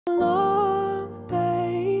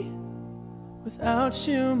without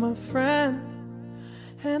you, my friend.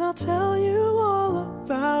 And I'll tell you all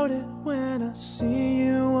about it when I see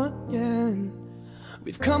you again.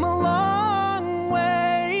 We've come a long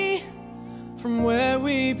way from where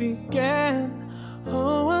we began.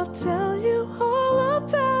 Oh, I'll tell you all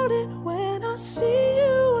about it when I see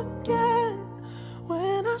you again.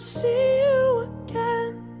 When I see you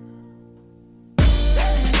again.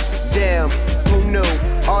 Damn, who knew?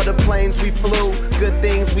 All the planes we flew, good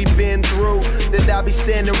things we've been through, that I'll be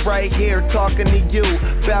standing right here talking to you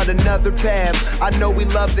about another path. I know we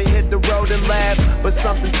love to hit the road and laugh, but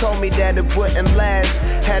something told me that it wouldn't last.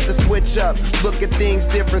 Had to switch up, look at things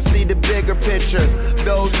different, see the bigger picture.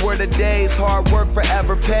 Those were the days, hard work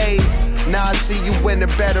forever pays. Now I see you in a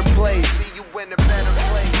better place.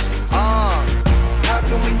 How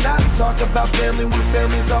can we not talk about family when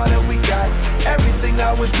family's all that we got? Everything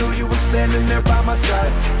I went through, you were standing there by my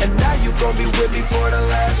side, and now you gon' be with me for the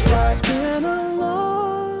last ride. It's been a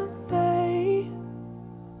long day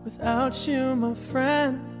without you, my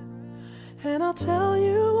friend. And I'll tell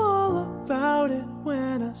you all about it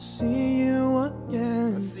when I see you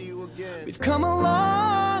again. We've come a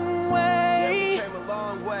long way,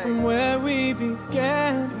 from where we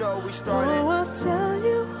began. Oh, I'll tell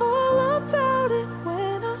you all about it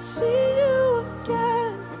when I see you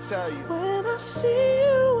again. When I see you